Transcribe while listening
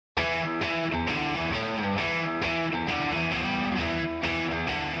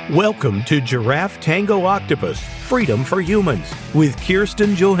Welcome to Giraffe Tango Octopus, Freedom for Humans with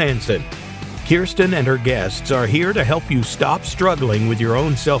Kirsten Johansson. Kirsten and her guests are here to help you stop struggling with your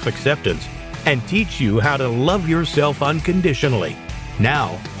own self-acceptance and teach you how to love yourself unconditionally.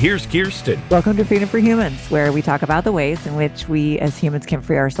 Now, here's Kirsten. Welcome to Freedom for Humans, where we talk about the ways in which we as humans can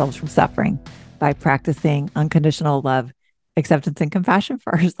free ourselves from suffering by practicing unconditional love, acceptance, and compassion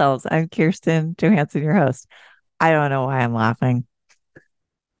for ourselves. I'm Kirsten Johansson, your host. I don't know why I'm laughing.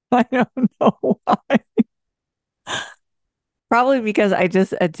 I don't know why. Probably because I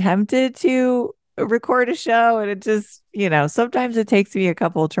just attempted to record a show and it just, sometimes it takes me a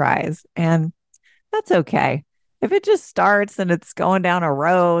couple tries and that's okay. If it just starts and it's going down a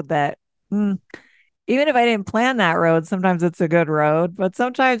road that, even if I didn't plan that road, sometimes it's a good road, but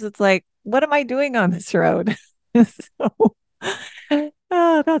sometimes it's like, what am I doing on this road? So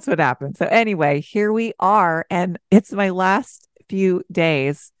that's what happened. So anyway, here we are. And it's my last few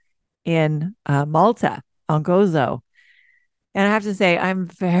days in Malta on Gozo. And I have to say, I'm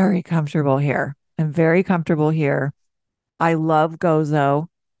very comfortable here. I'm very comfortable here. I love Gozo.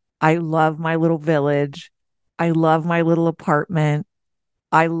 I love my little village. I love my little apartment.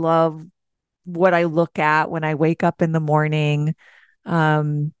 I love what I look at when I wake up in the morning.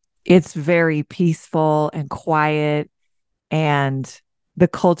 It's very peaceful and quiet. And the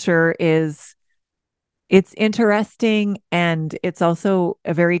culture it's interesting, and it's also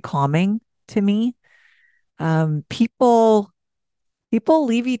very calming to me. People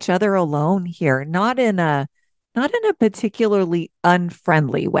leave each other alone here, not in a particularly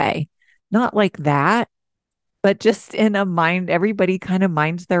unfriendly way, not like that, but just in a everybody kind of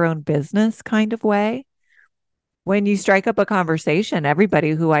minds their own business kind of way. When you strike up a conversation, everybody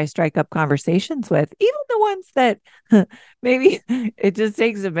who I strike up conversations with, even the ones that maybe it just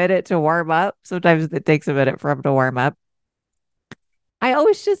takes a minute to warm up. Sometimes it takes a minute for them to warm up. I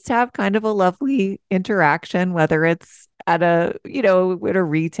always just have kind of a lovely interaction, whether it's at at a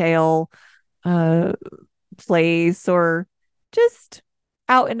retail place or just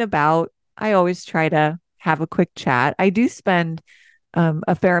out and about. I always try to have a quick chat. I do spend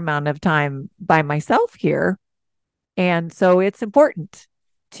a fair amount of time by myself here. And so it's important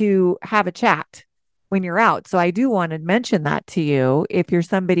to have a chat when you're out. So I do want to mention that to you. If you're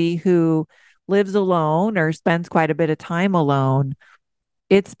somebody who lives alone or spends quite a bit of time alone,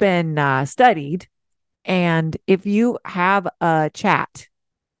 it's been studied. And if you have a chat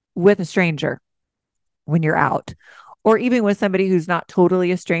with a stranger when you're out, or even with somebody who's not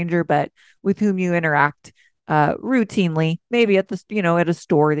totally a stranger, but with whom you interact routinely, maybe at at a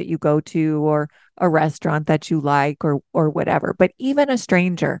store that you go to or a restaurant that you like or whatever, but even a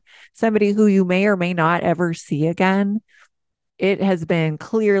stranger, somebody who you may or may not ever see again, it has been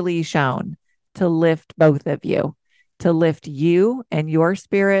clearly shown to lift both of you, to lift you and your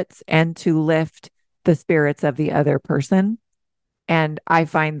spirits and to lift the spirits of the other person. And I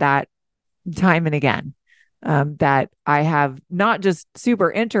find that time and again, that I have not just super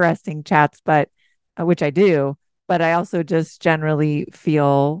interesting chats, but which I do, but I also just generally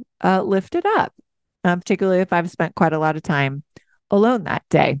feel lifted up, particularly if I've spent quite a lot of time alone that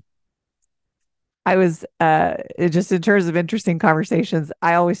day. I was just in terms of interesting conversations,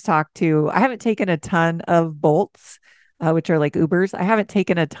 I haven't taken a ton of Bolts, which are like Ubers. I haven't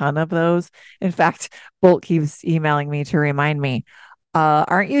taken a ton of those. In fact, Bolt keeps emailing me to remind me,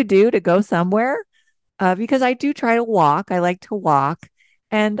 aren't you due to go somewhere? Because I do try to walk. I like to walk.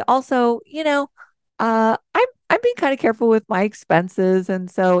 And also, I'm being kind of careful with my expenses. And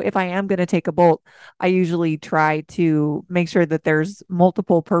so if I am going to take a Bolt, I usually try to make sure that there's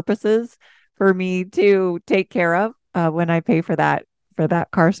multiple purposes for me to take care of when I pay for that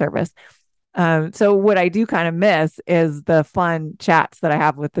car service. So what I do kind of miss is the fun chats that I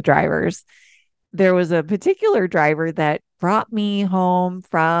have with the drivers. There was a particular driver that brought me home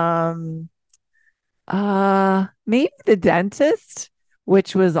from maybe the dentist,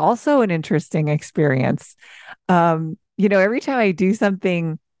 which was also an interesting experience. Every time I do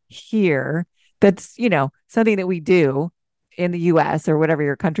something here that's, something that we do in the US or whatever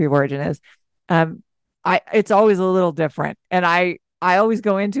your country of origin is, it's always a little different. And I always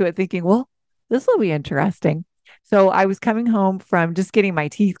go into it thinking, well, this will be interesting. So I was coming home from just getting my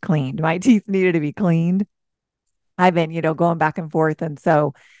teeth cleaned. My teeth needed to be cleaned. I've been, going back and forth. And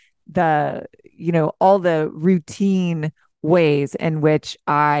so all the routine ways in which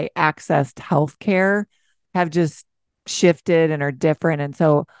I accessed healthcare have just shifted and are different. And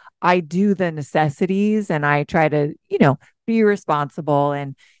so I do the necessities and I try to, be responsible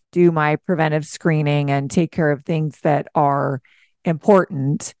and do my preventive screening and take care of things that are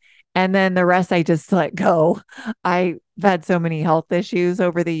important. And then the rest I just let go. I've had so many health issues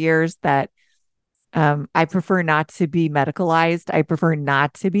over the years that I prefer not to be medicalized. I prefer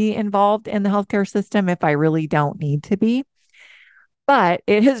not to be involved in the healthcare system if I really don't need to be. But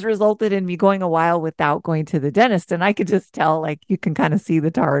it has resulted in me going a while without going to the dentist. And I could just tell, like, you can kind of see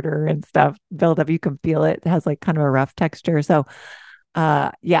the tartar and stuff build up. You can feel it. It has like kind of a rough texture. So,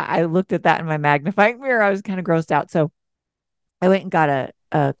 yeah, I looked at that in my magnifying mirror. I was kind of grossed out. So I went and got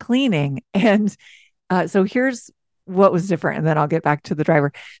a cleaning. And so here's what was different. And then I'll get back to the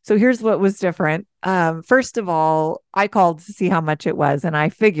driver. So here's what was different. First of all, I called to see how much it was. And I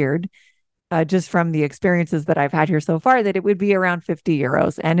figured, just from the experiences that I've had here so far, that it would be around 50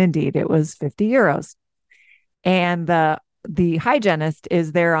 euros. And indeed, it was 50 euros. And the hygienist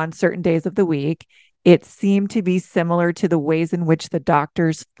is there on certain days of the week. It seemed to be similar to the ways in which the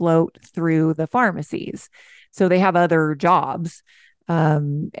doctors float through the pharmacies. So they have other jobs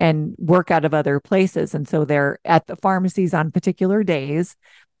and work out of other places. And so they're at the pharmacies on particular days.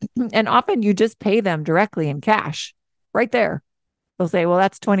 And often you just pay them directly in cash right there. They'll say, well,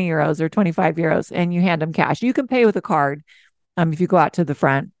 that's 20 euros or 25 euros, and you hand them cash. You can pay with a card if you go out to the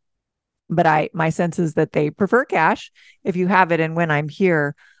front. But my sense is that they prefer cash if you have it. And when I'm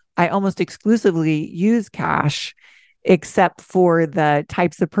here, I almost exclusively use cash, except for the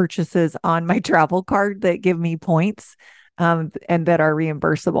types of purchases on my travel card that give me points and that are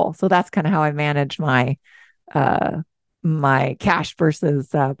reimbursable. So that's kind of how I manage my cash versus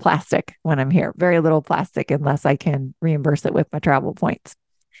plastic when I'm here. Very little plastic unless I can reimburse it with my travel points.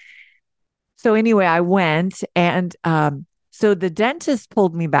 So anyway, I went and so the dentist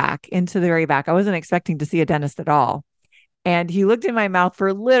pulled me back into the very back. I wasn't expecting to see a dentist at all. And he looked in my mouth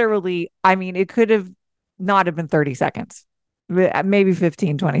for literally, I mean, it could have not have been 30 seconds, maybe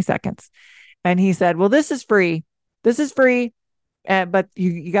 15, 20 seconds. And he said, well, this is free. This is free. But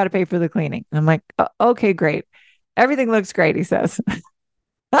you got to pay for the cleaning. I'm like, okay, great. Everything looks great, he says.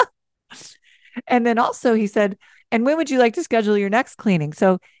 And then also he said, and when would you like to schedule your next cleaning?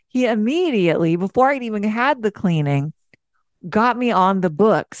 So he immediately, before I'd even had the cleaning, got me on the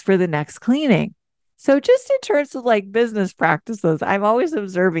books for the next cleaning. So just in terms of like business practices, I'm always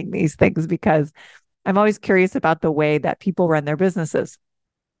observing these things because I'm always curious about the way that people run their businesses.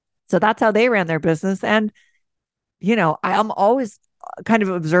 So that's how they ran their business. And, I'm always kind of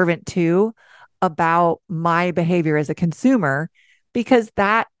observant too about my behavior as a consumer, because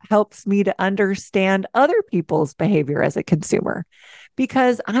that helps me to understand other people's behavior as a consumer,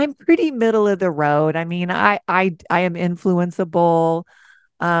 because I'm pretty middle of the road. I mean, I am influenceable.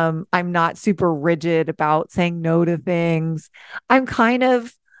 I'm not super rigid about saying no to things. I'm kind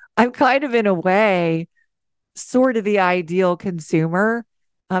of in a way sort of the ideal consumer,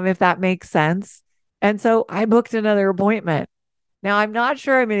 if that makes sense. And so I booked another appointment. Now, I'm not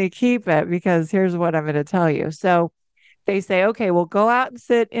sure I'm going to keep it, because here's what I'm going to tell you. So they say, okay, well, go out and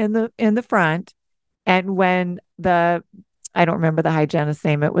sit in the front. And when I don't remember the hygienist's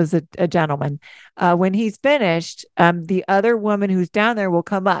name, it was a gentleman. When he's finished, the other woman who's down there will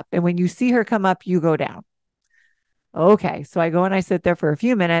come up. And when you see her come up, you go down. Okay. So I go and I sit there for a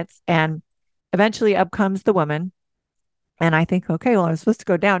few minutes, and eventually up comes the woman. And I think, okay, well, I'm supposed to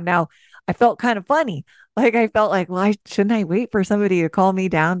go down. Now, I felt kind of funny. Like I felt like, well, shouldn't I wait for somebody to call me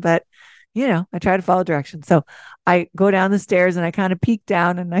down? But, I try to follow directions. So I go down the stairs and I kind of peek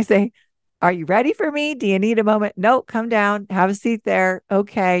down and I say, are you ready for me? Do you need a moment? Nope, come down, have a seat there.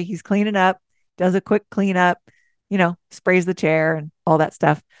 Okay. He's cleaning up, does a quick cleanup, sprays the chair and all that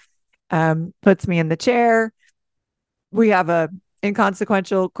stuff. Puts me in the chair. We have a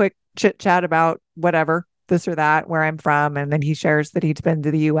inconsequential quick chit chat about whatever, this or that, where I'm from. And then he shares that he's been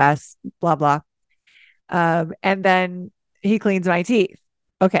to the US, blah, blah. And then he cleans my teeth.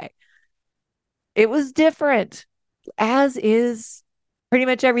 Okay. It was different, as is pretty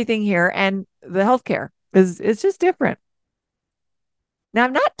much everything here. And the healthcare is just different. Now,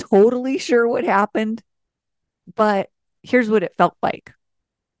 I'm not totally sure what happened, but here's what it felt like.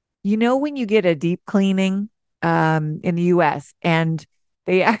 When you get a deep cleaning in the US, and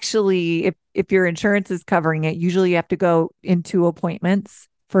they actually, if your insurance is covering it, usually you have to go into appointments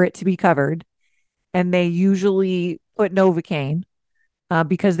for it to be covered. And they usually put Novocaine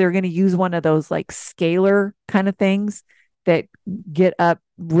because they're going to use one of those like scalar kind of things that get up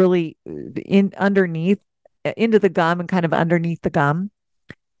really in underneath into the gum and kind of underneath the gum.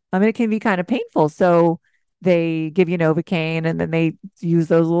 It can be kind of painful. So they give you Novocaine, and then they use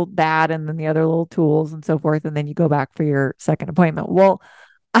that and then the other little tools and so forth. And then you go back for your second appointment. Well,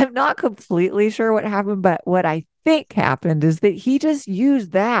 I'm not completely sure what happened, but what I think happened is that he just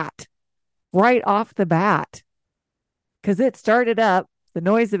used that right off the bat, because it started up The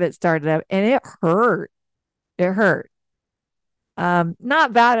noise of it started up and it hurt. It hurt.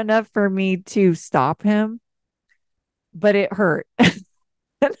 Not bad enough for me to stop him, but it hurt.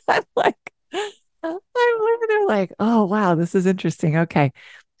 And I'm like, I'm living there like, oh, wow, this is interesting. Okay.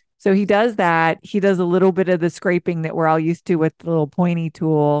 So he does that. He does a little bit of the scraping that we're all used to with the little pointy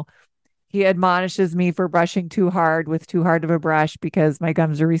tool. He admonishes me for brushing too hard with too hard of a brush because my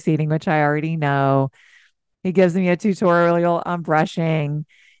gums are receding, which I already know. He gives me a tutorial on brushing.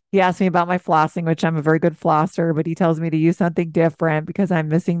 He asks me about my flossing, which I'm a very good flosser, but he tells me to use something different because I'm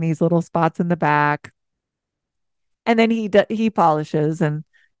missing these little spots in the back. And then he polishes and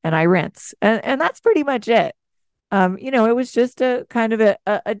I rinse. And that's pretty much it. It was just a kind of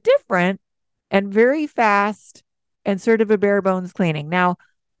a different and very fast and sort of a bare bones cleaning. Now,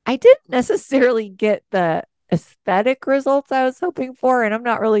 I didn't necessarily get the aesthetic results I was hoping for, and I'm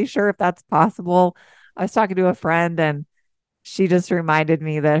not really sure if that's possible. I was talking to a friend and she just reminded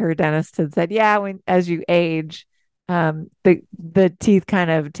me that her dentist had said, yeah, when as you age, the teeth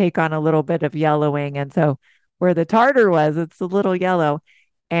kind of take on a little bit of yellowing. And so where the tartar was, it's a little yellow.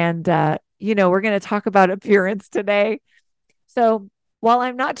 And we're going to talk about appearance today. So while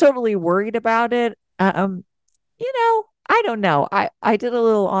I'm not totally worried about it, I don't know. I did a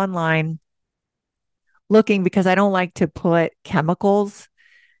little online looking because I don't like to put chemicals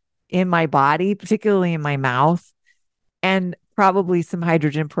in my body, particularly in my mouth, and probably some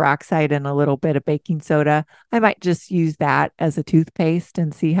hydrogen peroxide and a little bit of baking soda. I might just use that as a toothpaste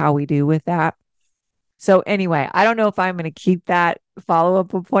and see how we do with that. So anyway, I don't know if I'm going to keep that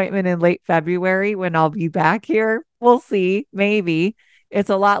follow-up appointment in late February when I'll be back here. We'll see. Maybe it's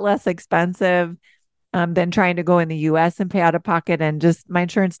a lot less expensive than trying to go in the US and pay out of pocket. And just my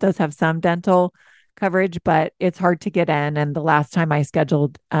insurance does have some dental coverage, but it's hard to get in. And the last time I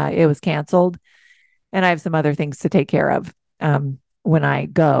scheduled, it was canceled. And I have some other things to take care of when I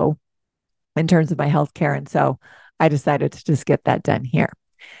go in terms of my health care. And so I decided to just get that done here.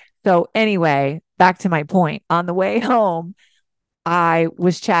 So anyway, back to my point. On the way home, I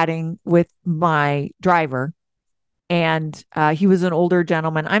was chatting with my driver, and he was an older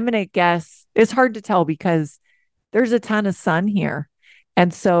gentleman. I'm going to guess it's hard to tell because there's a ton of sun here.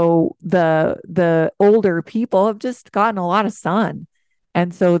 And so the older people have just gotten a lot of sun.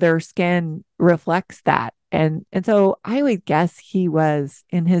 And so their skin reflects that. And so I would guess he was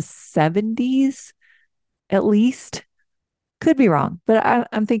in his 70s at least. Could be wrong, but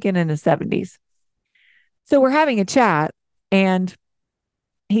I'm thinking in his 70s. So we're having a chat, and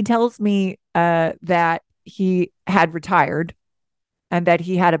he tells me that he had retired and that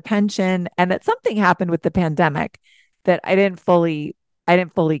he had a pension, and that something happened with the pandemic that I didn't fully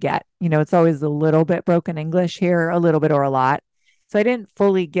get. It's always a little bit broken English here, a little bit or a lot. So I didn't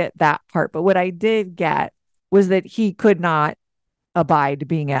fully get that part. But what I did get was that he could not abide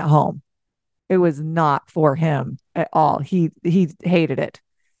being at home. It was not for him at all. He hated it.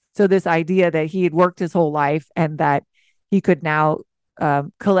 So this idea that he had worked his whole life and that he could now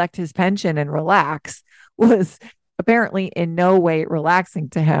collect his pension and relax was apparently in no way relaxing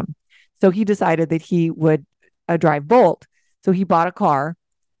to him. So he decided that he would drive Bolt. So he bought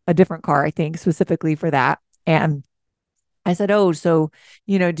a different car, I think, specifically for that. And I said, oh, so,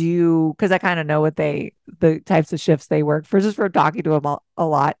 do you, because I kind of know the types of shifts they work for, just for talking to him a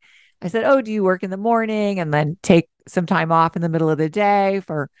lot. I said, oh, do you work in the morning and then take some time off in the middle of the day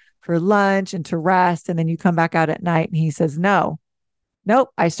for lunch and to rest, and then you come back out at night? And he says, nope.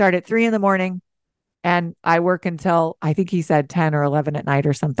 I start at 3 a.m. and I work until, I think he said 10 or 11 at night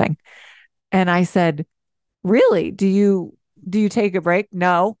or something. And I said, really? Do you take a break?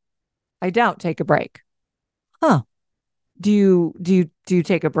 No, I don't take a break. Huh. Do you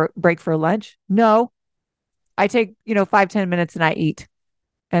take a break for lunch? No, I take, 5-10 minutes and I eat.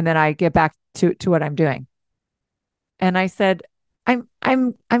 And then I get back to what I'm doing. And I said, I'm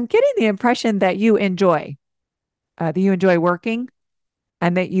getting the impression that you enjoy working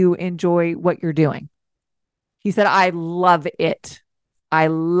and that you enjoy what you're doing. He said, I love it. I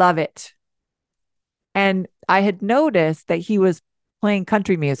love it. And I had noticed that he was playing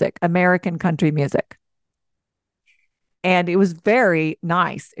country music, American country music. And it was very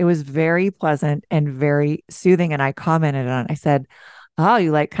nice. It was very pleasant and very soothing. And I commented on it. I said, oh,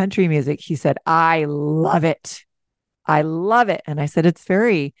 you like country music? He said, I love it. I love it. And I said, it's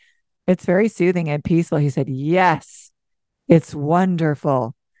very soothing and peaceful. He said, yes, it's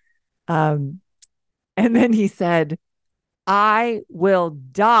wonderful. And then he said, I will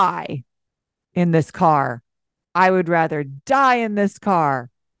die in this car. I would rather die in this car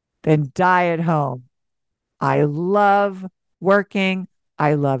than die at home. I love working.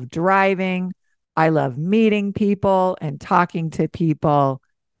 I love driving. I love meeting people and talking to people.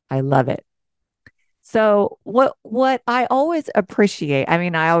 I love it. So what I always appreciate, I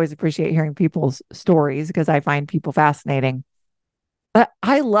mean, I always appreciate hearing people's stories because I find people fascinating. But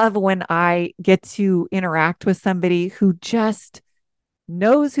I love when I get to interact with somebody who just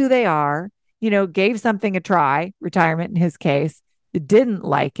knows who they are, gave something a try, retirement in his case, didn't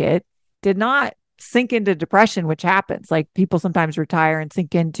like it, did not sink into depression, which happens. Like people sometimes retire and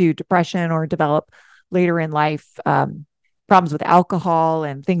sink into depression or develop later in life problems with alcohol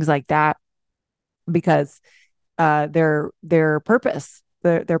and things like that because their purpose,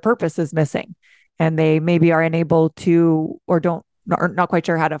 their purpose is missing, and they maybe are unable to or not quite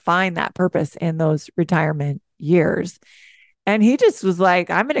sure how to find that purpose in those retirement years. And he just was like,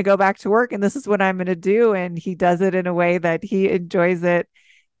 I'm going to go back to work and this is what I'm going to do. And he does it in a way that he enjoys it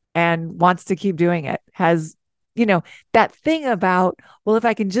and wants to keep doing it. Has, that thing about, well, if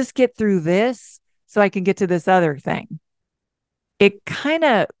I can just get through this so I can get to this other thing, it kind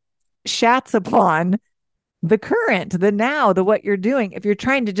of shats upon the current, the now, the what you're doing. If you're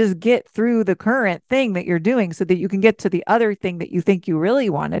trying to just get through the current thing that you're doing so that you can get to the other thing that you think you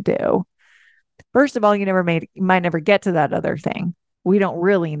really want to do, first of all, you might never get to that other thing. We don't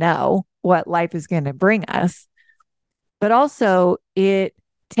really know what life is going to bring us. But also it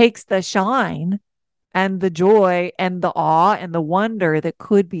takes the shine and the joy and the awe and the wonder that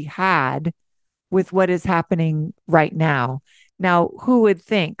could be had with what is happening right now. Now, who would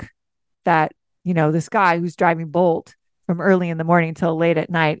think that, this guy who's driving Bolt from early in the morning till late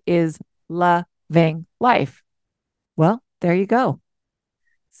at night is loving life? Well, there you go.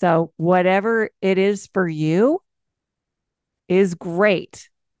 So whatever it is for you is great.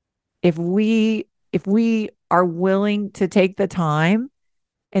 If we are willing to take the time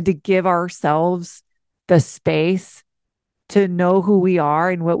and to give ourselves the space to know who we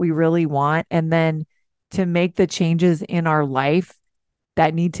are and what we really want, and then to make the changes in our life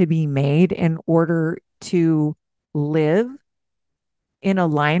that need to be made in order to live in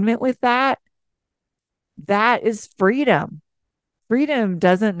alignment with that, that is freedom. Freedom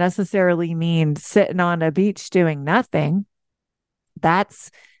doesn't necessarily mean sitting on a beach doing nothing.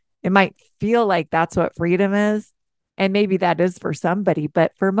 It might feel like that's what freedom is. And maybe that is for somebody,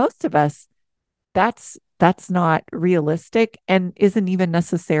 but for most of us, that's not realistic and isn't even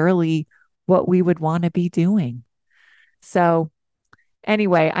necessarily what we would want to be doing. So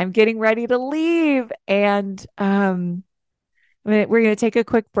anyway, I'm getting ready to leave, and we're going to take a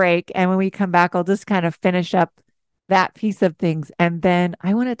quick break. And when we come back, I'll just kind of finish up that piece of things. And then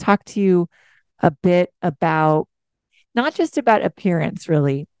I want to talk to you a bit about not just about appearance,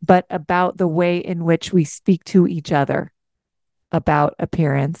 really, but about the way in which we speak to each other about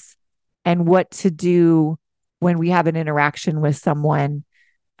appearance and what to do when we have an interaction with someone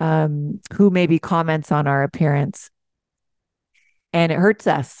who maybe comments on our appearance and it hurts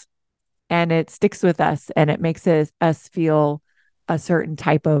us and it sticks with us and it makes us feel a certain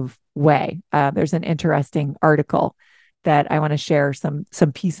type of way. There's an interesting article that I want to share some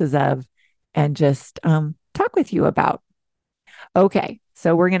pieces of and just talk with you about. Okay,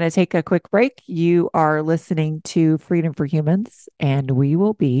 so we're going to take a quick break. You are listening to Freedom for Humans, and we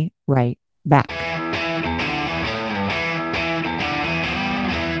will be right back.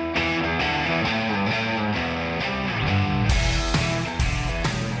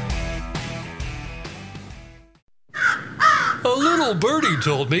 A little birdie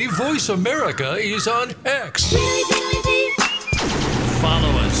told me Voice America is on X. Follow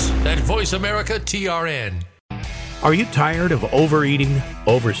us at Voice America TRN. Are you tired of overeating,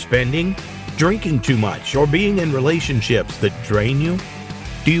 overspending, drinking too much, or being in relationships that drain you?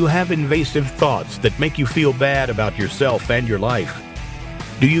 Do you have invasive thoughts that make you feel bad about yourself and your life?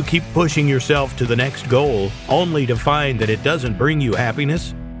 Do you keep pushing yourself to the next goal only to find that it doesn't bring you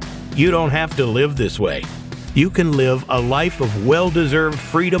happiness? You don't have to live this way. You can live a life of well-deserved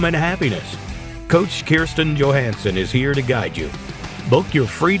freedom and happiness. Coach Kirsten Johansson is here to guide you. Book your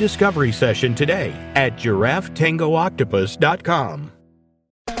free discovery session today at GiraffeTangoOctopus.com.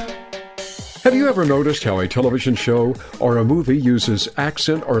 Have you ever noticed how a television show or a movie uses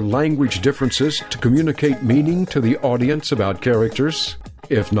accent or language differences to communicate meaning to the audience about characters?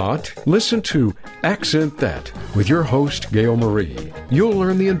 If not, listen to Accent That with your host, Gail Marie. You'll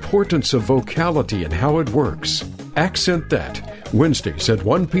learn the importance of vocality and how it works. Accent That, Wednesdays at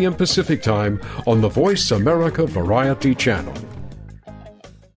 1 p.m. Pacific Time on the Voice America Variety Channel.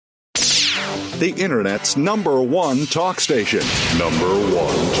 The Internet's #1 talk station.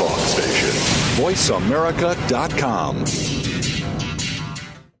 #1 talk station. VoiceAmerica.com.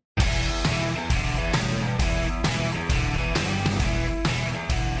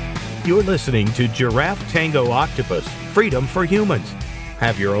 You're listening to Giraffe Tango Octopus, Freedom for Humans.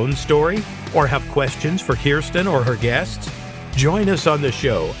 Have your own story or have questions for Kirsten or her guests? Join us on the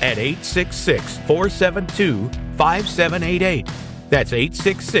show at 866-472-5788. That's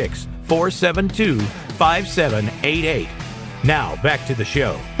 866-472-5788. Now, back to the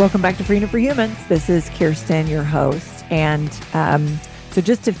show. Welcome back to Freedom for Humans. This is Kirsten, your host. And so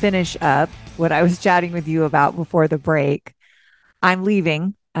just to finish up what I was chatting with you about before the break, I'm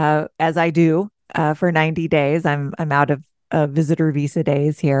leaving, as I do, for 90 days. I'm out of visitor visa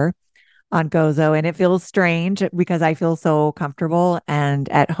days here on Gozo, and it feels strange because I feel so comfortable and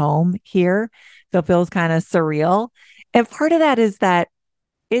at home here. So it feels kind of surreal. And part of that is that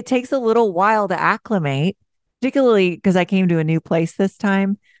it takes a little while to acclimate, particularly because I came to a new place this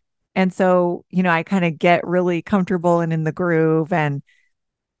time. And so, I kind of get really comfortable and in the groove and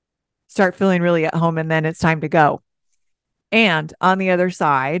start feeling really at home, and then it's time to go. And on the other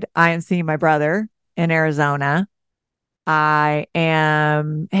side, I am seeing my brother in Arizona. I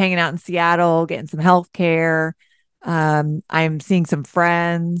am hanging out in Seattle, getting some health care. I'm seeing some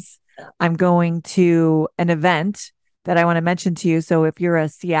friends. I'm going to an event that I want to mention to you. So if you're a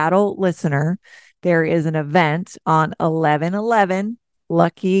Seattle listener, there is an event on 11/11,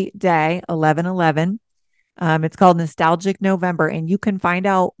 lucky day, 11/11. It's called Nostalgic November, and you can find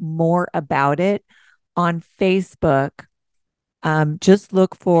out more about it on Facebook. Just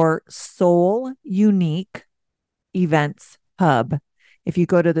look for Soul Unique Events Hub. If you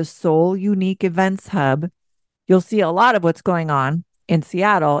go to the Soul Unique Events Hub, you'll see a lot of what's going on in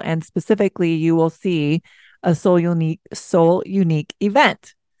Seattle, and specifically, you will see a Soul Unique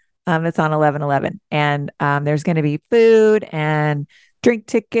event. It's on 11/11, and there's going to be food and drink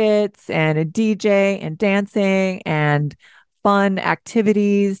tickets and a DJ and dancing and fun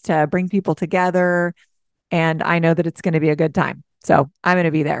activities to bring people together. And I know that it's going to be a good time. So I'm going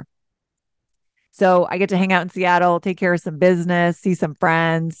to be there. So I get to hang out in Seattle, take care of some business, see some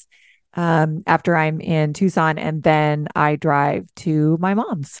friends after I'm in Tucson. And then I drive to my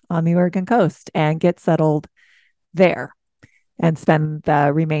mom's on the Oregon coast and get settled there and spend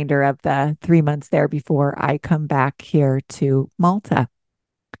the remainder of the 3 months there before I come back here to Malta.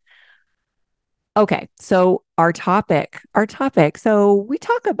 Okay, so our topic. So we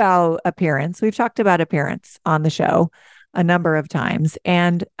talk about appearance. We've talked about appearance on the show a number of times.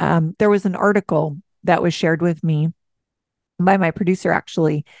 And there was an article that was shared with me by my producer,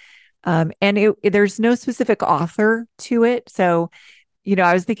 actually. And there's no specific author to it. So,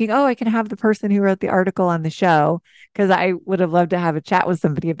 I was thinking, I can have the person who wrote the article on the show, because I would have loved to have a chat with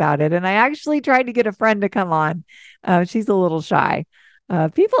somebody about it. And I actually tried to get a friend to come on. She's a little shy. I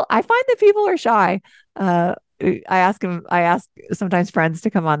find that people are shy. I ask sometimes friends to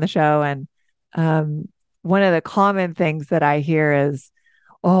come on the show. And one of the common things that I hear is,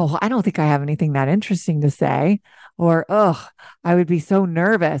 I don't think I have anything that interesting to say. Or, I would be so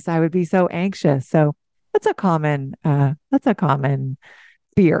nervous. I would be so anxious. So that's a common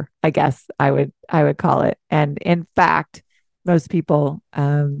fear, I guess I would call it. And in fact, most people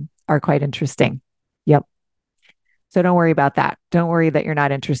are quite interesting. Yep. So don't worry about that. Don't worry that you're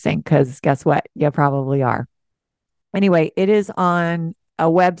not interesting, because guess what? You probably are. Anyway, it is on a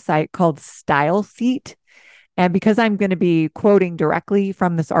website called StyleSeat. And because I'm going to be quoting directly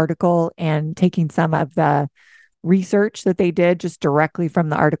from this article and taking some of the research that they did just directly from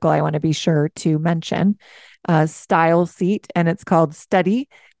the article, I want to be sure to mention StyleSeat, and it's called Study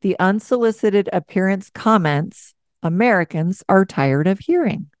the Unsolicited Appearance Comments Americans Are Tired of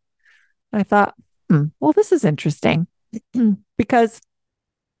Hearing. I thought, well, this is interesting because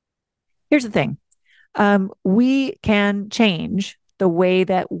here's the thing. We can change the way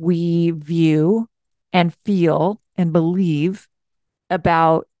that we view and feel and believe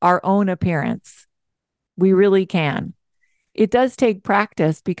about our own appearance. We really can. It does take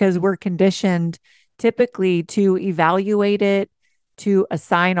practice because we're conditioned typically to evaluate it, to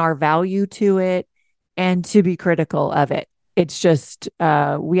assign our value to it, and to be critical of it. It's just,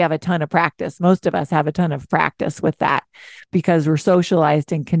 we have a ton of practice. Most of us have a ton of practice with that because we're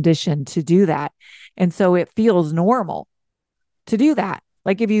socialized and conditioned to do that. And so it feels normal to do that.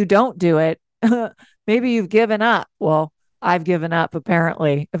 Like if you don't do it, maybe you've given up. Well, I've given up,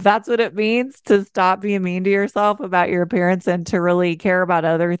 apparently. If that's what it means to stop being mean to yourself about your appearance and to really care about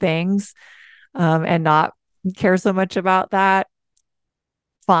other things and not care so much about that,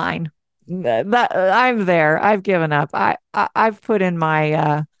 fine. That I'm there. I've given up. I've put in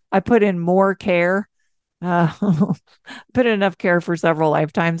I put in more care. Put in enough care for several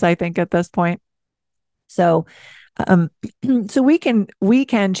lifetimes, I think, at this point. So, so we can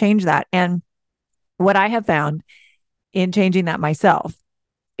change that. And what I have found in changing that myself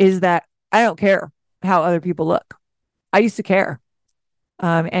is that I don't care how other people look. I used to care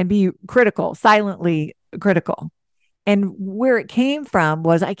and be critical, silently critical. And where it came from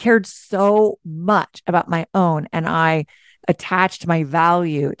was I cared so much about my own, and I attached my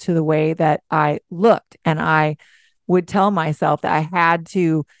value to the way that I looked. And I would tell myself that I had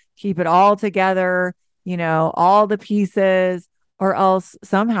to keep it all together, all the pieces, or else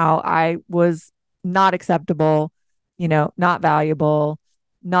somehow I was not acceptable, not valuable,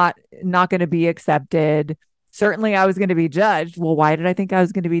 not going to be accepted. Certainly I was going to be judged. Well, why did I think I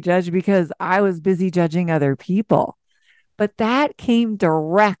was going to be judged? Because I was busy judging other people. But that came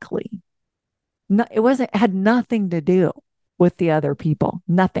directly. No, it had nothing to do with the other people.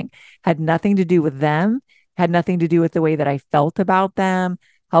 Nothing. Had nothing to do with them. Had nothing to do with the way that I felt about them,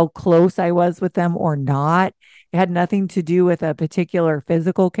 how close I was with them or not. It had nothing to do with a particular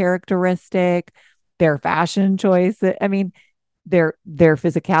physical characteristic, their fashion choice. I mean, their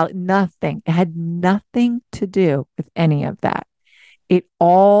physicality, nothing. It had nothing to do with any of that. It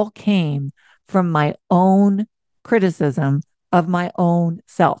all came from my own criticism of my own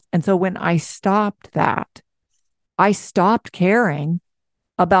self. And so when I stopped that, I stopped caring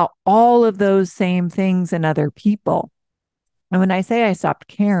about all of those same things in other people. And when I say I stopped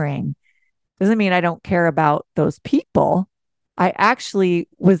caring, doesn't mean I don't care about those people. I actually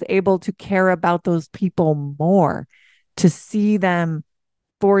was able to care about those people more, to see them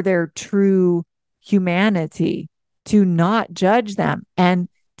for their true humanity, to not judge them. And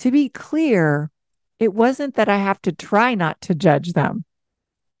to be clear, it wasn't that I have to try not to judge them.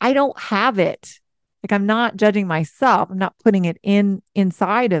 I don't have it. Like, I'm not judging myself. I'm not putting it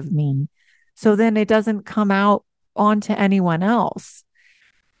inside of me. So then it doesn't come out onto anyone else.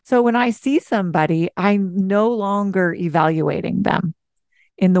 So when I see somebody, I'm no longer evaluating them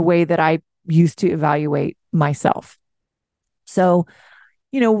in the way that I used to evaluate myself. So,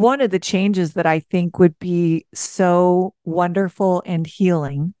 one of the changes that I think would be so wonderful and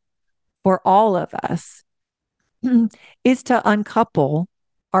healing for all of us is to uncouple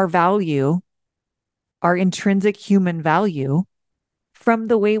our value, our intrinsic human value, from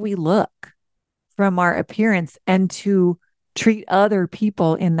the way we look, from our appearance, and to treat other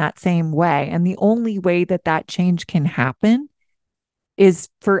people in that same way. And the only way that that change can happen is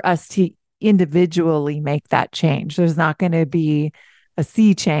for us to individually make that change. There's not going to be a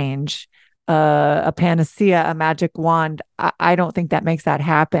sea change, a panacea, a magic wand. I don't think that makes that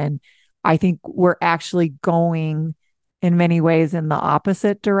happen. I think we're actually going in many ways in the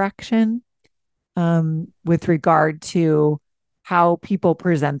opposite direction with regard to how people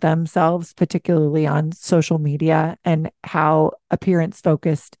present themselves, particularly on social media, and how appearance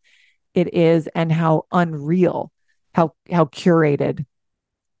focused it is, and how unreal, how curated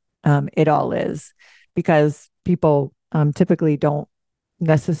it all is, because people typically don't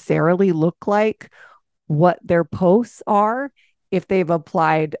necessarily look like what their posts are if they've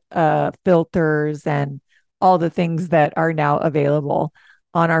applied filters and all the things that are now available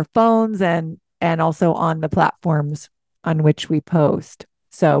on our phones and also on the platforms on which we post.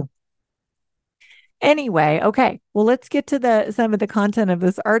 So anyway, well, let's get to some of the content of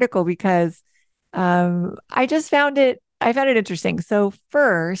this article, because I found it interesting. So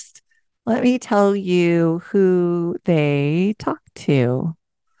first, let me tell you who they talked to.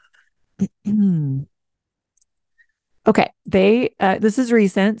 Okay, this is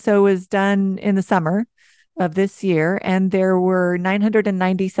recent, so it was done in the summer of this year, and there were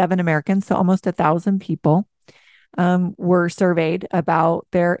 997 Americans, so almost 1,000 people were surveyed about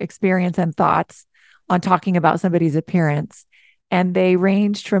their experience and thoughts on talking about somebody's appearance, and they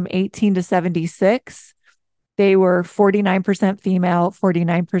ranged from 18 to 76. They were 49% female,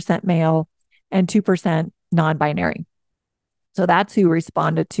 49% male, and 2% non-binary. So that's who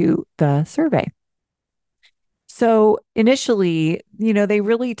responded to the survey. So initially, they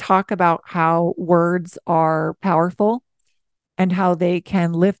really talk about how words are powerful and how they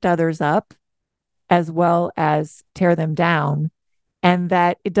can lift others up as well as tear them down, and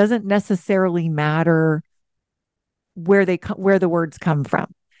that it doesn't necessarily matter where the words come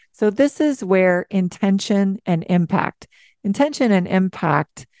from. So this is where intention and impact, I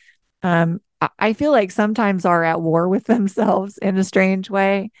feel like sometimes are at war with themselves in a strange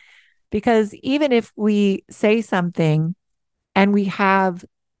way. Because even if we say something and we have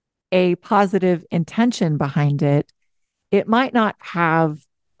a positive intention behind it, it might not have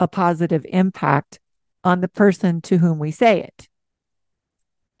a positive impact on the person to whom we say it.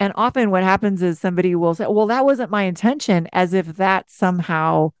 And often what happens is somebody will say, well, that wasn't my intention, as if that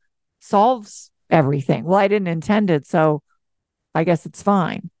somehow solves everything. Well, I didn't intend it, so I guess it's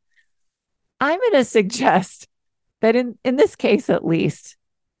fine. I'm going to suggest that in this case, at least,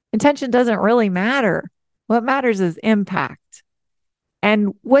 Intention doesn't really matter. What matters is impact.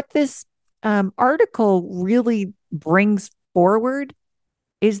 And what this article really brings forward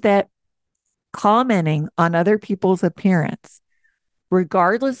is that commenting on other people's appearance,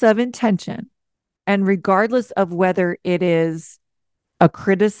 regardless of intention, and regardless of whether it is a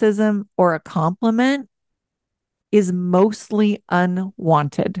criticism or a compliment, is mostly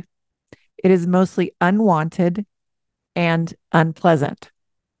unwanted. It is mostly unwanted and unpleasant.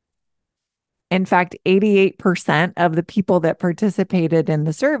 In fact, 88% of the people that participated in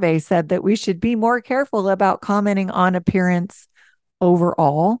the survey said that we should be more careful about commenting on appearance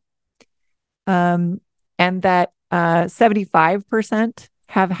overall. And that 75%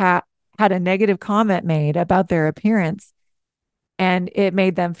 have had a negative comment made about their appearance, and it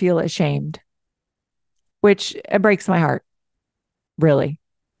made them feel ashamed, which breaks my heart, really.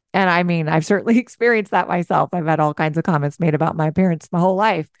 And I mean, I've certainly experienced that myself. I've had all kinds of comments made about my appearance my whole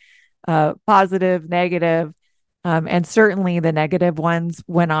life, positive, negative, and certainly the negative ones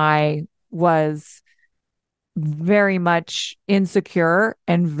when I was very much insecure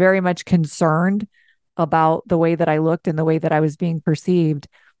and very much concerned about the way that I looked and the way that I was being perceived.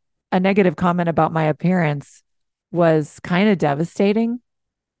 A negative comment about my appearance was kind of devastating.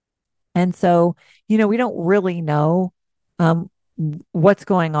 And so, we don't really know what's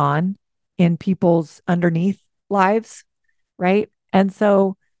going on in people's underneath lives, right? And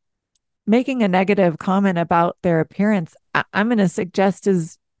so making a negative comment about their appearance, I'm going to suggest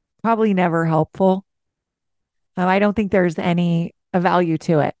is probably never helpful. I don't think there's any value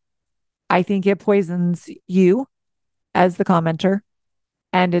to it. I think it poisons you as the commenter,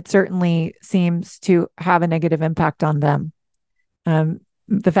 and it certainly seems to have a negative impact on them.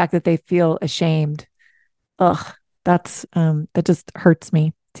 The fact that they feel ashamed, that just hurts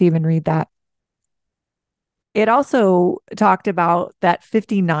me to even read that. It also talked about that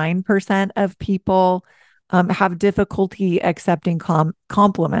 59% of people have difficulty accepting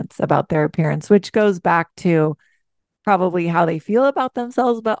compliments about their appearance, which goes back to probably how they feel about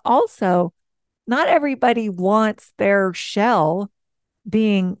themselves, but also not everybody wants their shell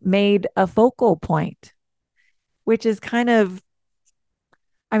being made a focal point, which is kind of,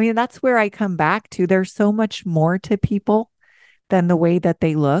 that's where I come back to. There's so much more to people than the way that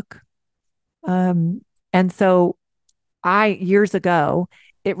they look. And so years ago,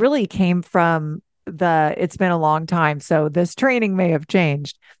 it really came from it's been a long time, so this training may have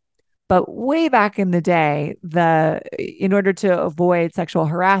changed, but way back in the day, in order to avoid sexual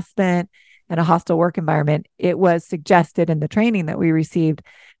harassment and a hostile work environment, it was suggested in the training that we received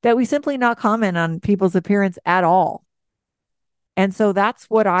that we simply not comment on people's appearance at all. And so that's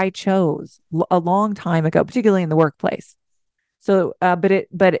what I chose a long time ago, particularly in the workplace. So,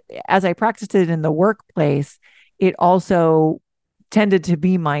 but as I practiced it in the workplace, it also tended to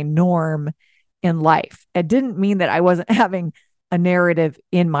be my norm in life. It didn't mean that I wasn't having a narrative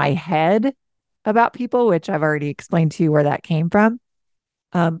in my head about people, which I've already explained to you where that came from.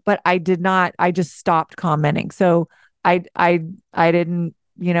 But I just stopped commenting. So I didn't,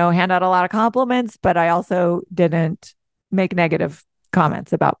 hand out a lot of compliments, but I also didn't make negative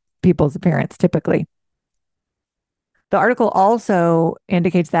comments about people's appearance typically. The article also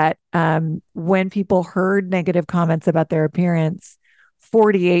indicates that when people heard negative comments about their appearance,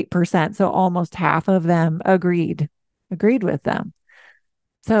 48%, so almost half of them agreed with them.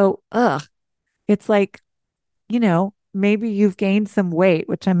 So, it's like, maybe you've gained some weight,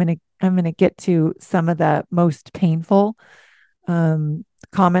 which I'm going to get to some of the most painful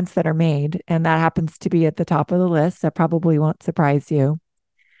comments that are made. And that happens to be at the top of the list. That probably won't surprise you.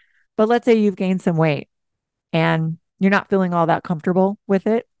 But let's say you've gained some weight and you're not feeling all that comfortable with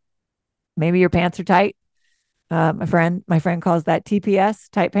it. Maybe your pants are tight. My friend calls that TPS,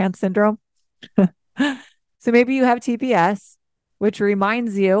 tight pants syndrome. So maybe you have TPS, which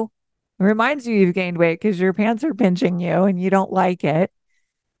reminds you you've gained weight because your pants are pinching you and you don't like it.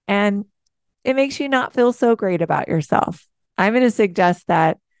 And it makes you not feel so great about yourself. I'm going to suggest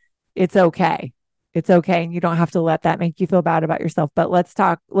that it's okay. It's okay. And you don't have to let that make you feel bad about yourself. But let's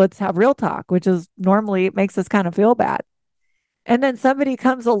have real talk, which is normally it makes us kind of feel bad. And then somebody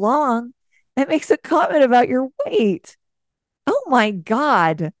comes along and makes a comment about your weight. Oh my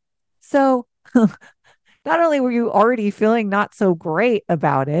God. So not only were you already feeling not so great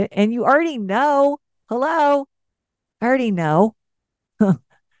about it, and you already know, hello, I already know,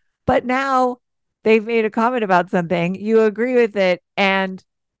 but now they've made a comment about something, you agree with it, and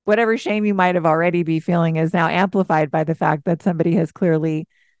whatever shame you might have already be feeling is now amplified by the fact that somebody has clearly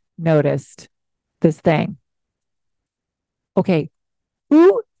noticed this thing. Okay,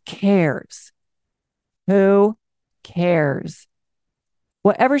 who cares? Who cares?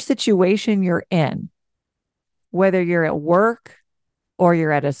 whatever situation you're in, whether you're at work or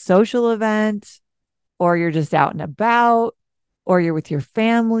you're at a social event or you're just out and about or you're with your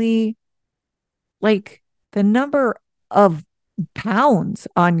family, like the number of pounds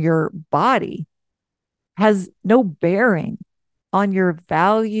on your body has no bearing on your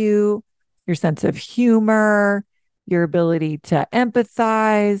value, your sense of humor, your ability to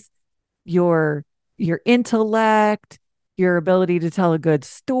empathize, your intellect, your ability to tell a good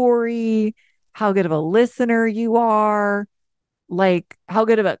story, how good of a listener you are, like how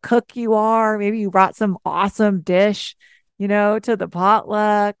good of a cook you are. Maybe you brought some awesome dish, to the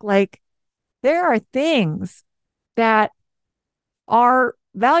potluck. Like there are things that are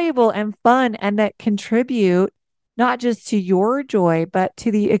valuable and fun and that contribute not just to your joy, but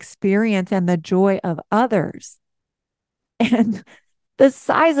to the experience and the joy of others. And the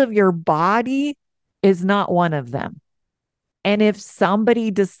size of your body is not one of them. And if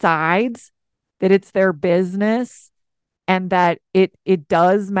somebody decides that it's their business and that it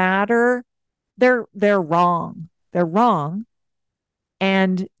does matter, they're wrong. They're wrong.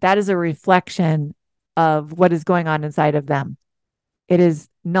 And that is a reflection of what is going on inside of them. It is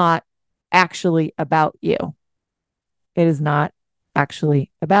not actually about you. It is not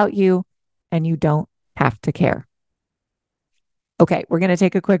actually about you, and you don't have to care. Okay, we're going to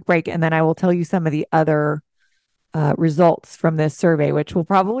take a quick break, and then I will tell you some of the other results from this survey, which will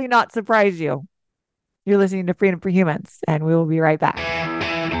probably not surprise you. You're listening to Freedom for Humans, and we will be right back.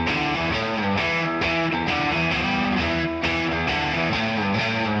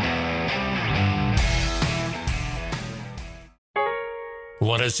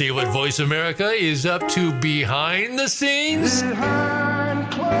 Want to see what Voice America is up to behind the scenes?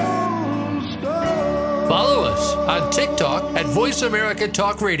 Follow us on TikTok at Voice America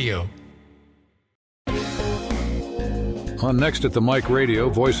Talk Radio. On Next at the Mic Radio,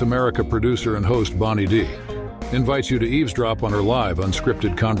 Voice America producer and host Bonnie D. invites you to eavesdrop on her live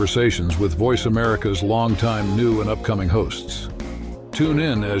unscripted conversations with Voice America's longtime, new, and upcoming hosts. Tune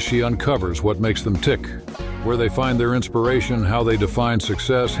in as she uncovers what makes them tick, where they find their inspiration, how they define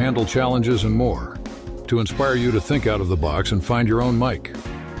success, handle challenges, and more, to inspire you to think out of the box and find your own mic.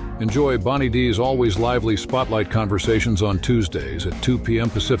 Enjoy Bonnie D's always lively spotlight conversations on Tuesdays at 2 p.m.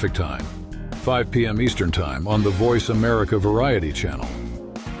 Pacific Time, 5 p.m. Eastern Time on the Voice America Variety Channel.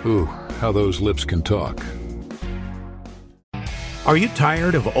 Ooh, how those lips can talk. Are you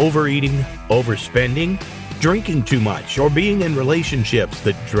tired of overeating, overspending, drinking too much, or being in relationships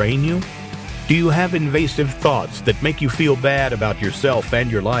that drain you? Do you have invasive thoughts that make you feel bad about yourself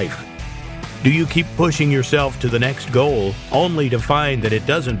and your life? Do you keep pushing yourself to the next goal only to find that it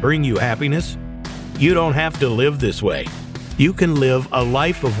doesn't bring you happiness? You don't have to live this way. You can live a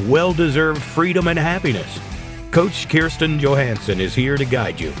life of well-deserved freedom and happiness. Coach Kirsten Johansson is here to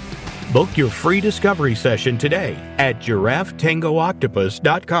guide you. Book your free discovery session today at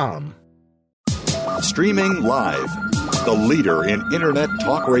GiraffeTangoOctopus.com. Streaming live, the leader in Internet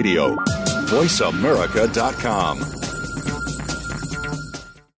talk radio, VoiceAmerica.com.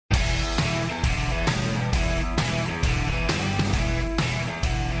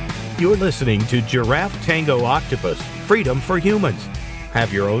 You're listening to Giraffe Tango Octopus, Freedom for Humans.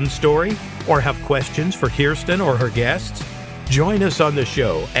 Have your own story or have questions for Kirsten or her guests? Join us on the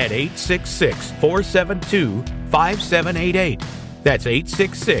show at 866-472-5788. That's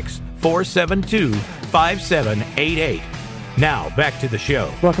 866-472-5788. Now, back to the show.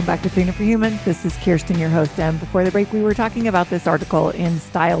 Welcome back to Freedom for Humans. This is Kirsten, your host. And before the break, we were talking about this article in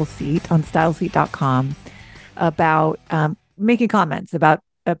StyleSeat on StyleSeat.com about making comments about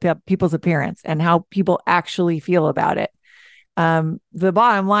people's appearance and how people actually feel about it. The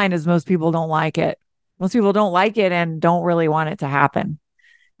bottom line is most people don't like it. Most people don't like it and don't really want it to happen,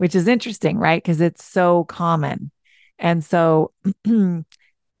 which is interesting, right? Because it's so common. And so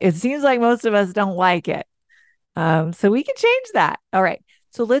it seems like most of us don't like it. So we can change that. All right.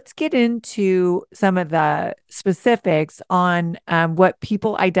 So let's get into some of the specifics on what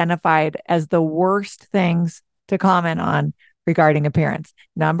people identified as the worst things to comment on regarding appearance.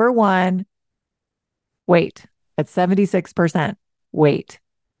 Number one, weight at 76%. Weight,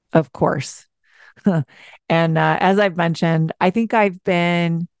 of course. And as I've mentioned, I think I've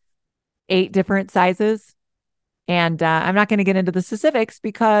been 8 different sizes. And I'm not going to get into the specifics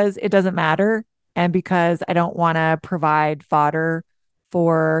because it doesn't matter. And because I don't want to provide fodder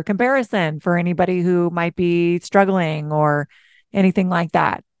for comparison for anybody who might be struggling or anything like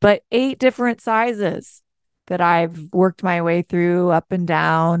that. But 8 different sizes that I've worked my way through up and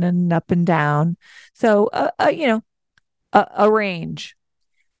down and up and down. So, a range.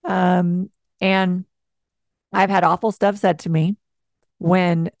 And I've had awful stuff said to me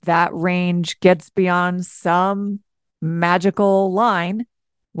when that range gets beyond some magical line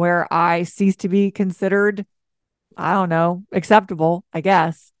where I cease to be considered, I don't know, acceptable, I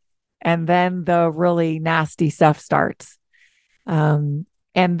guess. And then the really nasty stuff starts. And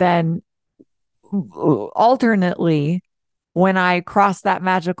then alternately, when I cross that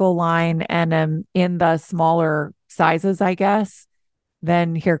magical line and am in the smaller sizes, I guess,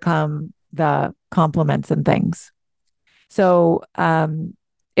 then here come the compliments and things. So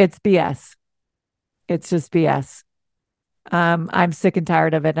it's BS. It's just BS. I'm sick and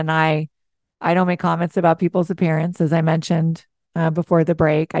tired of it. And I don't make comments about people's appearance, as I mentioned before the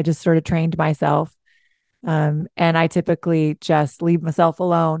break. I just sort of trained myself. And I typically just leave myself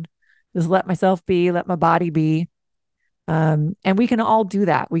alone, just let myself be, let my body be. And we can all do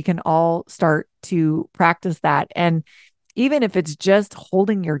that. We can all start to practice that. And even if it's just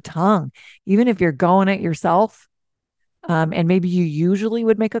holding your tongue, even if you're going at yourself, and maybe you usually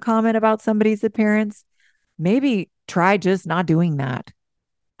would make a comment about somebody's appearance, maybe try just not doing that.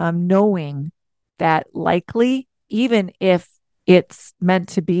 Knowing that likely, even if it's meant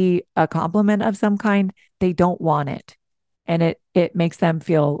to be a compliment of some kind, they don't want it. And it makes them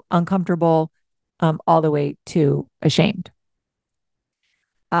feel uncomfortable, all the way to ashamed.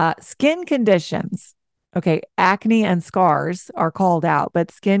 Skin conditions. Okay, acne and scars are called out,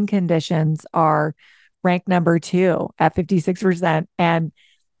 but skin conditions are ranked number 2 at 56%. And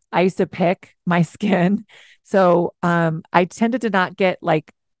I used to pick my skin. So I tended to not get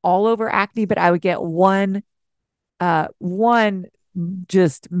like all over acne, but I would get one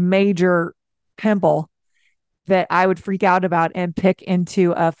just major pimple that I would freak out about and pick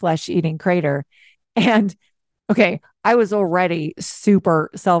into a flesh-eating crater. And okay, I was already super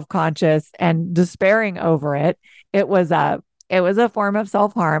self-conscious and despairing over it. It was a form of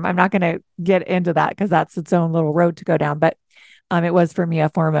self-harm. I'm not going to get into that because that's its own little road to go down. But it was for me a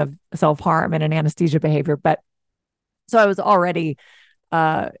form of self-harm and an anesthesia behavior. But so I was already,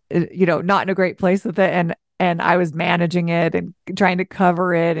 not in a great place with it. And I was managing it and trying to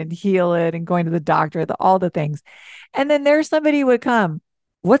cover it and heal it and going to the doctor, all the things. And then there's somebody would come,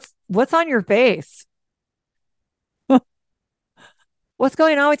 what's on your face? What's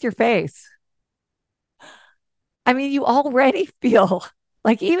going on with your face? I mean, you already feel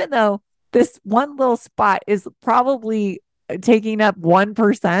like, even though this one little spot is probably taking up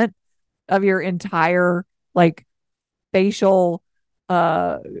 1% of your entire like facial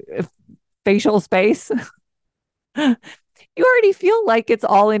space, you already feel like it's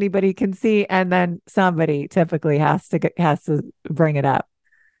all anybody can see. And then somebody typically has to bring it up.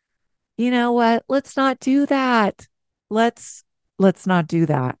 You know what? Let's not do that. Let's not do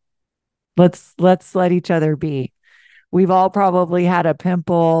that. Let's let each other be. We've all probably had a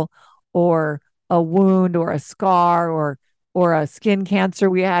pimple or a wound or a scar or a skin cancer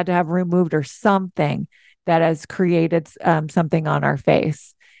we had to have removed, or something that has created something on our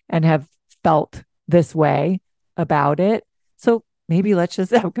face and have felt this way about it. So maybe let's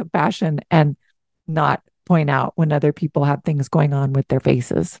just have compassion and not point out when other people have things going on with their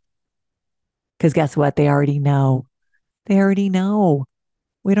faces. Because guess what? They already know. They already know.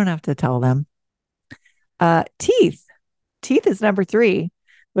 We don't have to tell them. Teeth. Teeth is number 3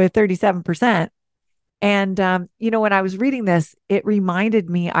 with 37%. And, when I was reading this, it reminded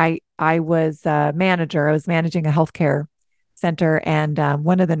me, I was a manager. I was managing a healthcare center. And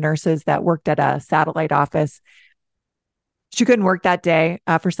one of the nurses that worked at a satellite office, she couldn't work that day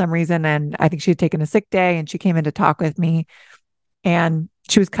for some reason. And I think she had taken a sick day, and she came in to talk with me, and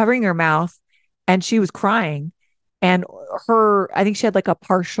she was covering her mouth and she was crying. And I think she had like a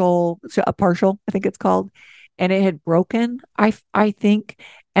partial, I think it's called, and it had broken, I think.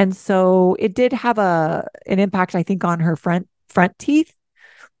 And so it did have an impact, I think, on her front teeth.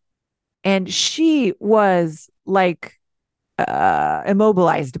 And she was like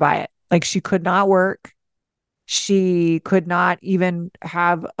immobilized by it. Like, she could not work. She could not even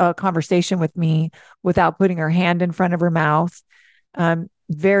have a conversation with me without putting her hand in front of her mouth.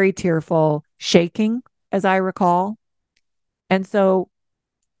 Very tearful, shaking, as I recall. And so,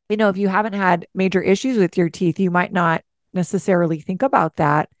 if you haven't had major issues with your teeth, you might not necessarily think about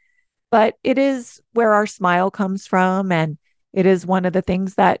that, but it is where our smile comes from. And it is one of the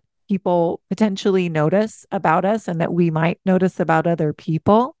things that people potentially notice about us and that we might notice about other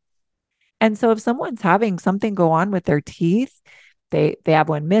people. And so if someone's having something go on with their teeth, they have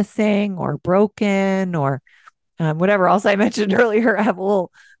one missing or broken or whatever else I mentioned earlier, have a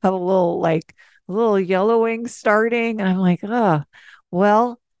little yellowing starting. And I'm like, oh,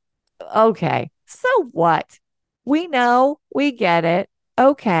 well, okay. So what? We know, we get it.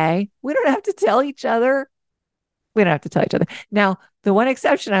 Okay. We don't have to tell each other. We don't have to tell each other. Now, the one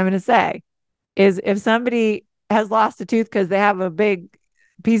exception I'm going to say is if somebody has lost a tooth because they have a big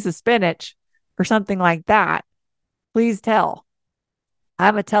piece of spinach or something like that, please tell.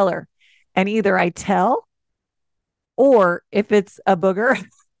 I'm a teller. And either I tell, or if it's a booger,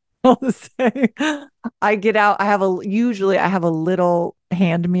 I'll say, I get out. Usually I have a little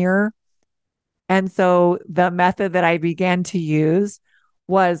hand mirror. And so the method that I began to use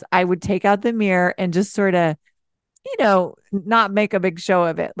was I would take out the mirror and just sort of, not make a big show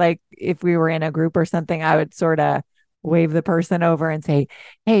of it. Like if we were in a group or something, I would sort of wave the person over and say,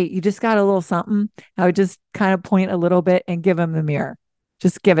 hey, you just got a little something. I would just kind of point a little bit and give them the mirror.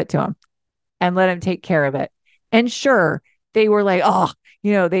 Just give it to them and let them take care of it. And sure, they were like, oh,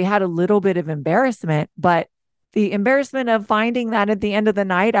 they had a little bit of embarrassment, but the embarrassment of finding that at the end of the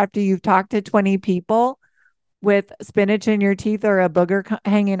night after you've talked to 20 people with spinach in your teeth or a booger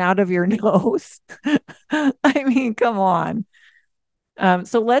hanging out of your nose. I mean, come on.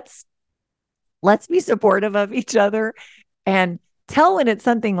 So let's be supportive of each other and tell when it's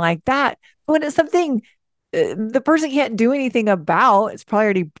something like that. When it's something the person can't do anything about, it's probably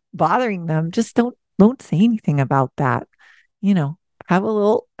already bothering them. Just don't say anything about that. Have a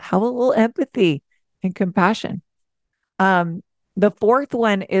little empathy and compassion. The fourth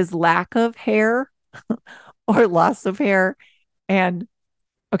one is lack of hair or loss of hair. And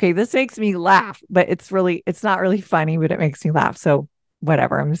okay, this makes me laugh, but it's not really funny, but it makes me laugh. So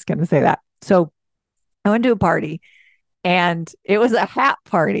whatever, I'm just going to say that. So I went to a party and it was a hat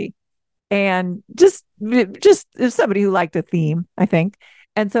party and just somebody who liked a theme, I think.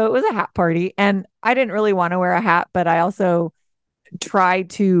 And so it was a hat party and I didn't really want to wear a hat, but I also tried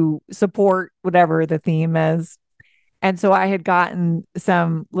to support whatever the theme is. And so I had gotten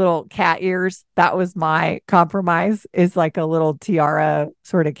some little cat ears. That was my compromise, is like a little tiara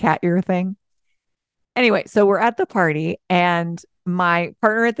sort of cat ear thing. Anyway, so we're at the party and my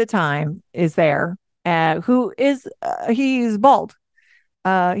partner at the time is there, who is, he's bald.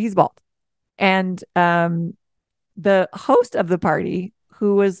 He's bald. And the host of the party,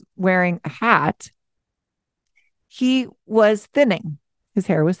 who was wearing a hat, he was thinning. His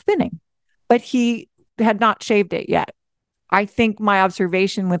hair was thinning, but he had not shaved it yet. I think my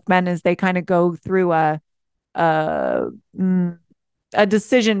observation with men is they kind of go through a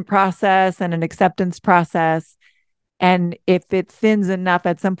decision process and an acceptance process. And if it thins enough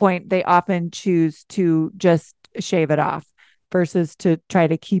at some point, they often choose to just shave it off versus to try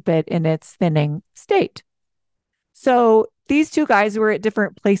to keep it in its thinning state. So these two guys were at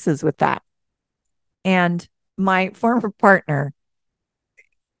different places with that. And my former partner,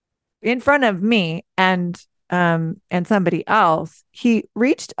 in front of me and somebody else, he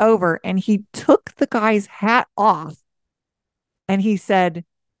reached over and he took the guy's hat off and he said,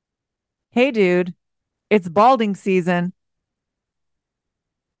 "Hey, dude, it's balding season."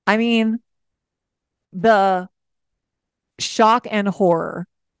 I mean, the shock and horror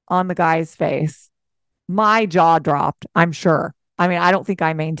on the guy's face, my jaw dropped, I'm sure. I mean, I don't think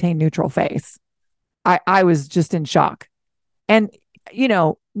I maintained neutral face. I was just in shock. And,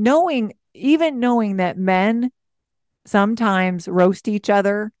 knowing that men sometimes roast each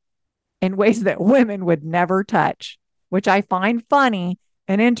other in ways that women would never touch, which I find funny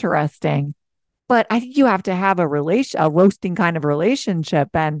and interesting. But I think you have to have a roasting kind of relationship.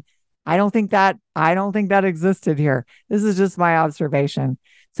 And I don't think that existed here. This is just my observation.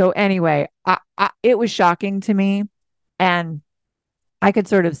 So anyway, it was shocking to me. And I could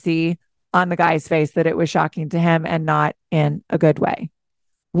sort of see on the guy's face that it was shocking to him and not in a good way.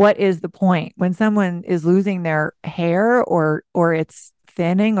 What is the point when someone is losing their hair or it's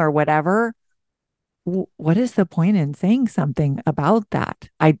thinning or whatever? What is the point in saying something about that?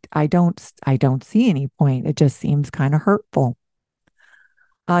 I don't see any point. It just seems kind of hurtful.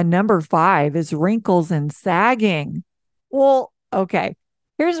 Number 5 is wrinkles and sagging. Well, okay.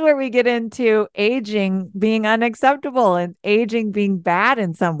 Here's where we get into aging being unacceptable and aging being bad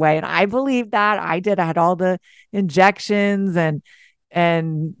in some way. And I believe that. I had all the injections and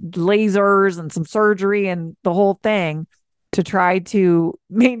lasers and some surgery and the whole thing to try to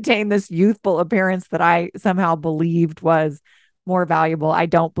maintain this youthful appearance that I somehow believed was more valuable. I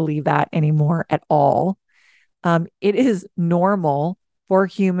don't believe that anymore at all. It is normal for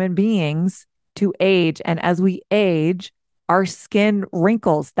human beings to age. And as we age, our skin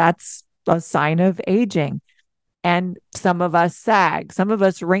wrinkles. That's a sign of aging. And some of us sag. Some of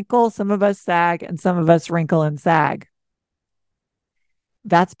us wrinkle, some of us sag, and some of us wrinkle and sag.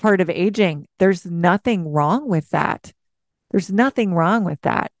 That's part of aging. There's nothing wrong with that. There's nothing wrong with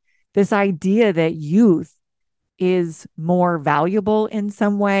that. This idea that youth is more valuable in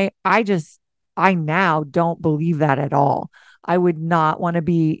some way, I I now don't believe that at all. I would not want to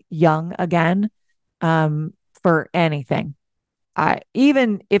be young again for anything.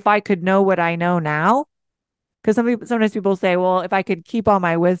 Even if I could know what I know now, because sometimes people say, well, if I could keep all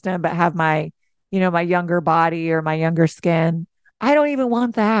my wisdom but have my, my younger body or my younger skin, I don't even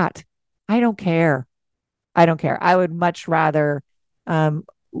want that. I don't care. I don't care. I would much rather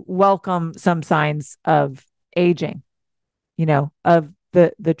welcome some signs of aging, of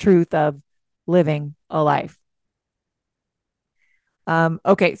the truth of living a life.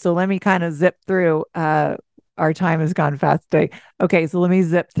 Okay, so let me kind of zip through. Our time has gone fast today. Okay, so let me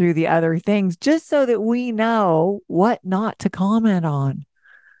zip through the other things just so that we know what not to comment on.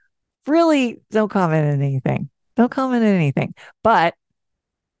 Really, don't comment on anything. Don't comment on anything. But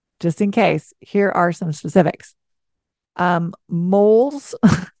just in case, here are some specifics. Moles,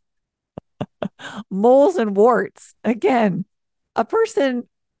 moles and warts. Again, a person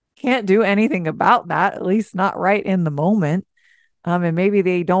can't do anything about that, at least not right in the moment. And maybe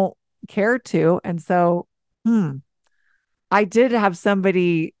they don't care to. And so, I do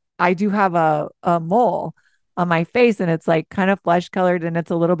have a mole on my face, and it's like kind of flesh colored and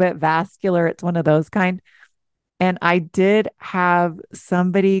it's a little bit vascular. It's one of those kind. And I did have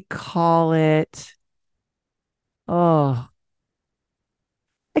somebody call it, oh,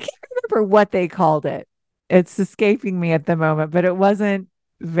 I can't remember what they called it. It's escaping me at the moment, but it wasn't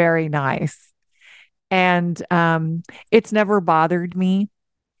very nice. And it's never bothered me.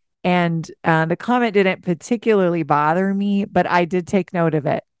 And the comment didn't particularly bother me, but I did take note of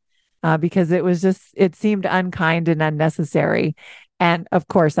it because it seemed unkind and unnecessary. And of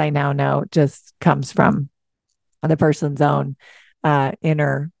course, I now know it just comes from the person's own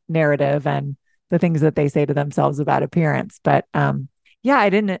inner narrative and the things that they say to themselves about appearance. But yeah, I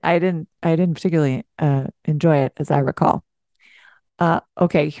didn't particularly enjoy it, as I recall.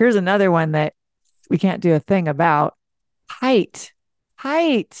 Okay, here's another one that we can't do a thing about. Height.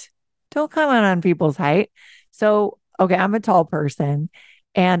 Don't comment on people's height. So, okay, I'm a tall person,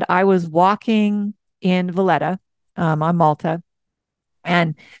 and I was walking in Valletta on Malta,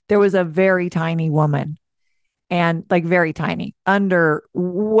 and there was a very tiny woman, and like very tiny,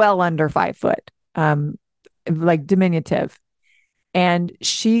 well under 5 foot, like diminutive. And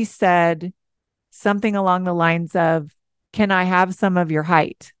she said something along the lines of, "Can I have some of your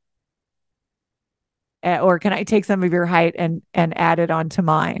height? Or can I take some of your height and add it onto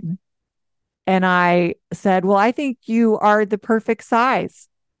mine?" And I said, "Well, I think you are the perfect size,"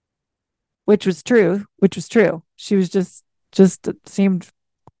 which was true. She was just seemed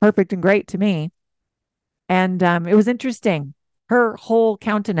perfect and great to me. And it was interesting. Her whole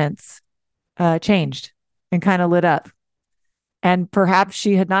countenance changed and kind of lit up. And perhaps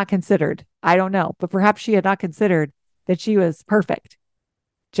she had not considered, I don't know, but perhaps she had not considered that she was perfect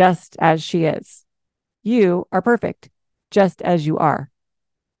just as she is. You are perfect just as you are.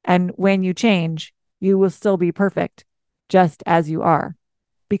 And when you change, you will still be perfect just as you are,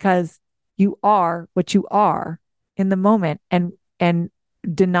 because you are what you are in the moment, and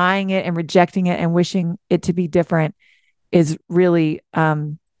denying it and rejecting it and wishing it to be different is really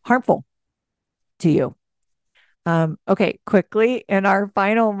harmful to you. Okay, quickly in our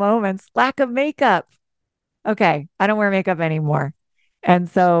final moments, lack of makeup. Okay, I don't wear makeup anymore. And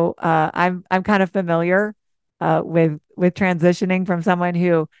so I'm kind of familiar with transitioning from someone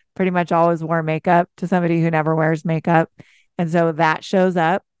who pretty much always wore makeup to somebody who never wears makeup. And so that shows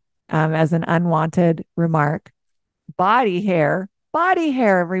up as an unwanted remark. Body hair,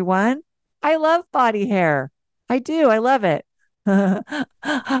 everyone. I love body hair. I do. I love it.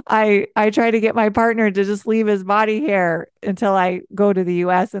 I try to get my partner to just leave his body hair until I go to the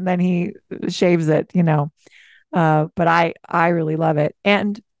US, and then he shaves it, but I really love it.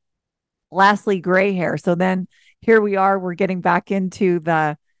 And lastly, gray hair. So then here we are, we're getting back into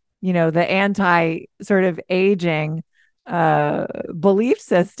the anti sort of aging belief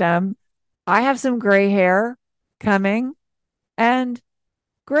system. I have some gray hair coming, and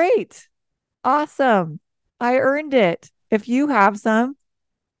great. Awesome. I earned it. If you have some,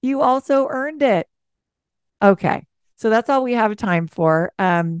 you also earned it. Okay. So that's all we have time for.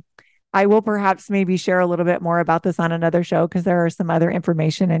 I will perhaps maybe share a little bit more about this on another show, because there are some other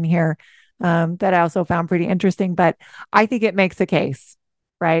information in here that I also found pretty interesting. But I think it makes a case,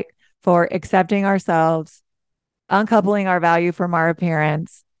 right, for accepting ourselves, uncoupling our value from our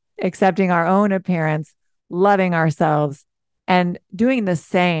appearance, accepting our own appearance, loving ourselves, and doing the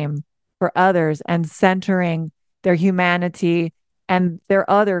same for others, and centering their humanity and their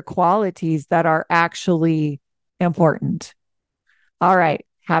other qualities that are actually important. All right.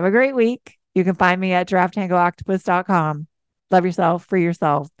 Have a great week. You can find me at giraffetangooctopus.com. Love yourself, free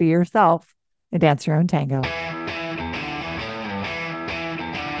yourself, be yourself. and dance your own tango.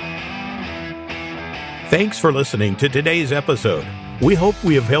 Thanks for listening to today's episode. We hope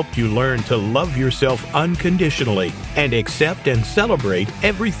we have helped you learn to love yourself unconditionally and accept and celebrate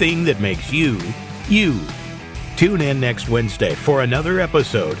everything that makes you, you. Tune in next Wednesday for another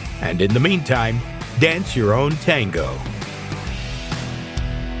episode, and in the meantime, dance your own tango.